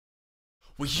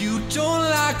Well, you don't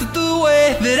like the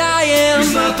way that I am,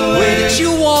 the way that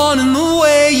you want and the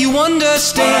way you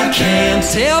understand. Can't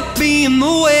help being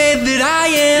the way that I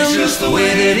am, it's just the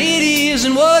way that it is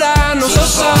and what I know. So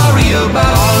sorry about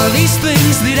all of these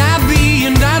things that I be,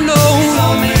 and I know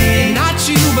not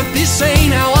you, but this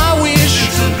ain't how I wish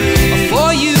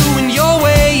for you and your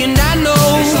way. And I know,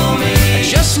 I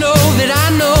just know that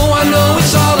I know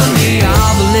it's all in me.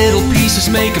 All the little pieces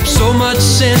make up so much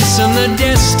sense in the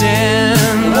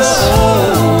distance.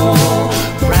 Oh,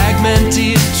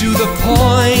 fragmented to the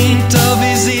point of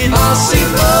is it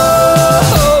possible?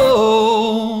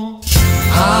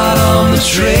 Hot on the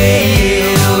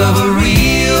trail of a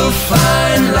real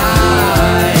fine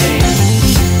line.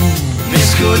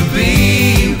 This could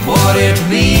be what it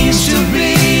means to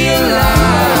be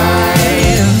alive.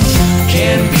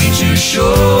 Can't be too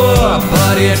sure,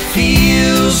 but it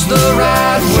feels the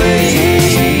right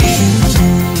way.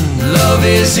 Love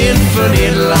is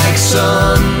infinite like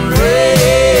sun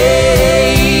rays.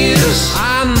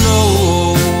 I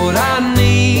know what I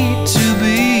need to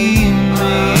be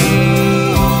me,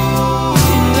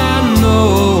 and I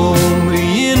know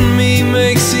being me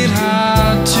makes it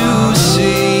hard to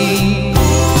see.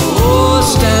 Oh,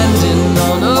 standing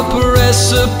on a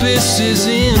precipice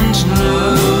isn't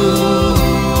new,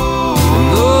 and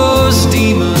those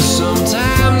demons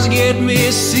sometimes get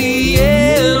me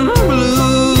seeing blue.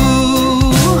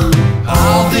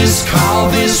 Call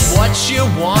this what you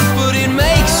want, but it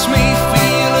makes me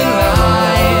feel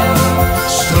alive.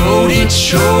 Slowed it,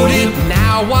 showed it,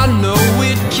 now I know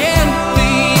it can't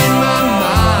be in my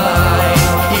mind.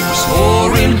 It was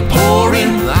pouring,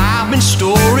 pouring, I've been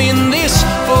storing this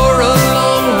for a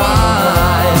long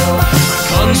while.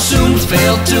 Consumed,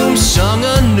 felt doomed, sung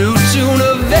a new tune,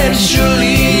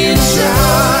 eventually it's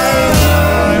time.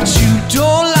 But you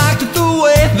don't like the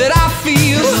way that I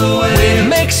feel, it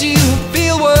makes you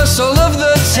all of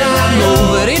the time.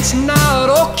 Know that it's not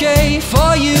okay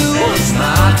for you, it's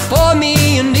not for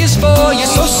me, and it's for you.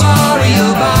 So sorry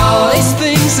about all these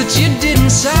things that you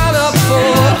didn't sign up for.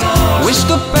 Wish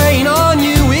the pain on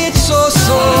you, it's so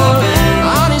sore.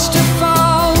 Honest to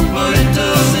fall, but it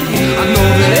doesn't hurt. I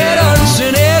know that it hurts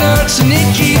and it hurts and it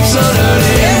keeps on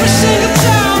hurting. Every single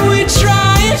time we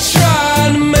try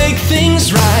to make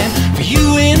things right for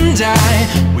you and I,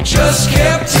 we just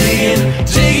kept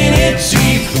digging it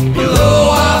deep below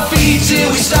our feet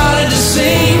till we started to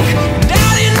sink. And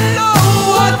I didn't know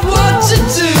what to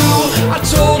do. I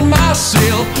told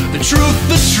myself the truth,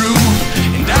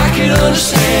 and I could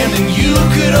understand and you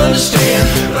could understand.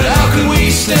 But how could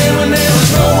we stand when there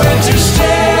was nowhere to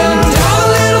stand? All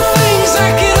the little things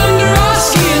that get under our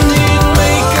skin didn't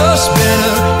make us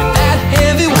better in that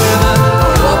heavy weather.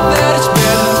 I hope that it's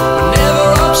better, but never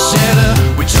upset her.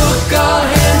 We took our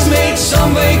hands, made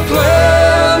some big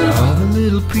plan. All the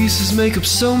little pieces make up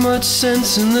so much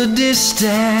sense in the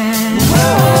distance.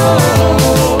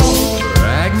 Whoa.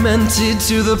 Fragmented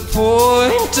to the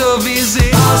point of is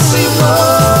it possible?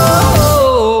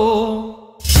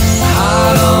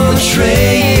 Hot on the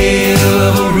trail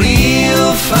of a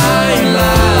real fine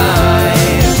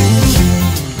line.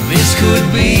 This could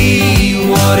be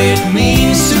what it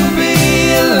means to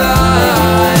be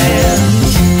alive.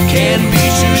 Can't be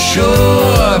too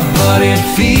sure, but it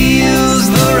feels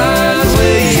the right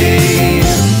way.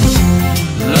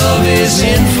 Love is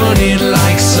infinite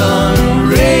like sun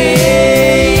rays.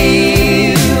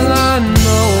 I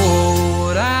know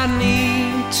what I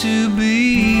need to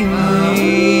be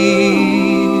me,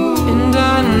 and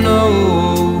I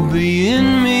know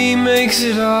being me makes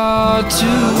it hard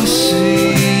to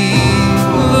see.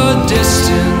 The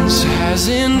distance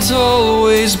hasn't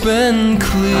always been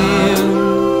clear,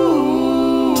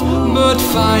 but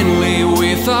finally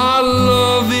with our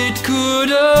love it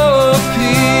could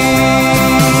appear.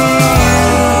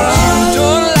 You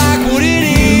don't like what it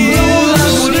is,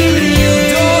 you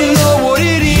don't know what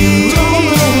it is,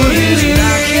 and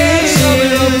I can't sum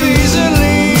it up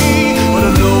easily, but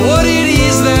I know what it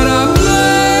is that I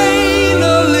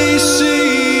plainly see.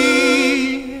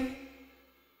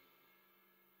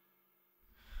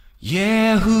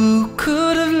 Yeah, who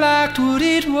could have liked what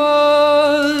it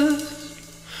was?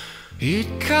 It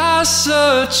caused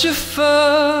such a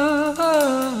fuss.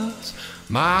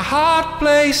 My heart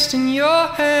placed in your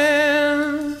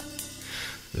hand.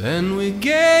 Then we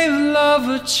gave love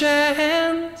a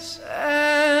chance,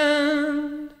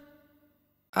 and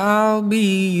I'll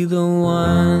be the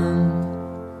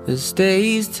one that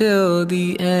stays till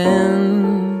the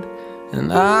end,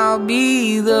 and I'll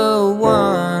be the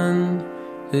one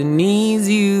that needs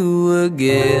you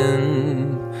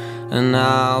again. And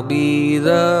I'll be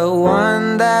the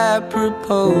one that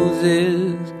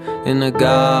proposes in a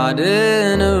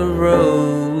garden of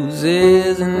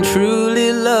roses, and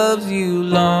truly loves you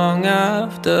long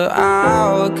after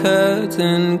our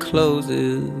curtain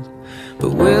closes.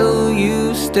 But will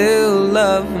you still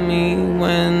love me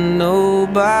when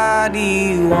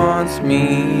nobody wants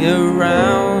me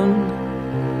around?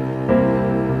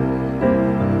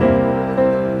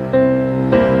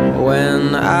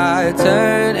 When I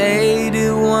turn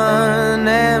 81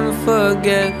 and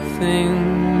forget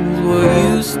things, will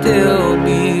you still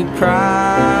be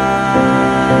proud?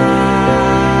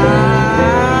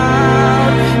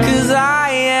 'Cause I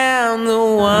am the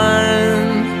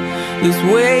one that's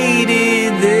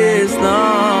waited this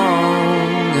long,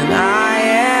 and I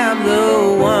am the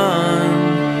one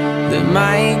that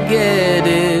might get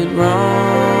it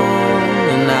wrong,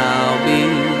 and I'll be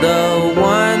the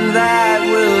one that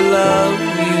will love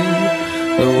you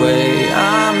the way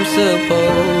I'm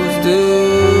supposed to,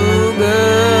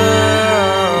 girl.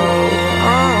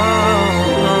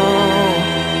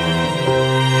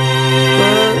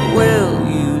 But will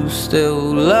you still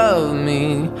love me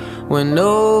when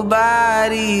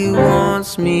nobody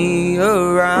wants me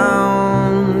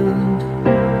around?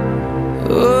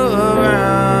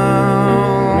 Around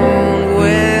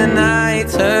when I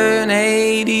turn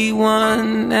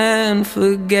 81 and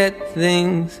forget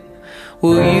things,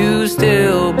 will you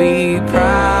still be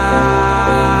proud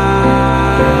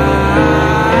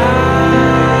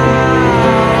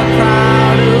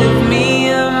of me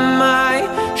and my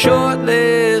short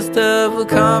list of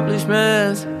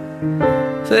accomplishments?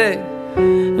 Say,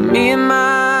 me and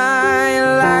my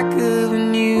lack of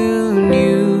new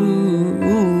news,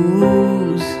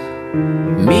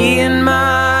 me and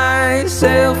my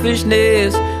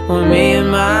selfishness, or me and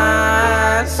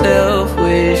myself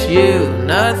wish you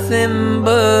nothing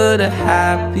but a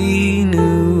happy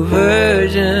new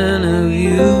version of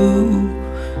you.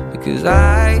 Because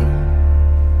I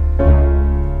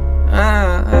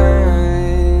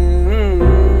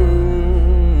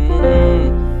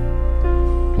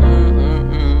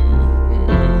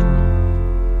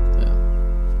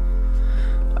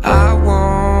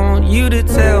want you to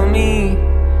tell me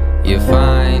you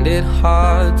find it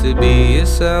hard to be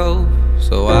yourself,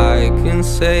 so I can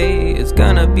say it's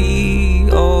gonna be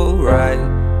alright.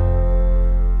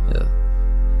 Yeah.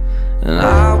 And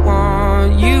I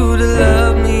want you to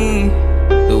love me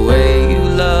the way you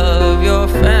love your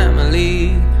family,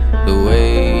 the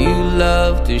way you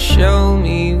love to show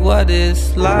me what it's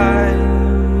like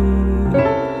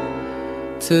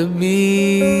to be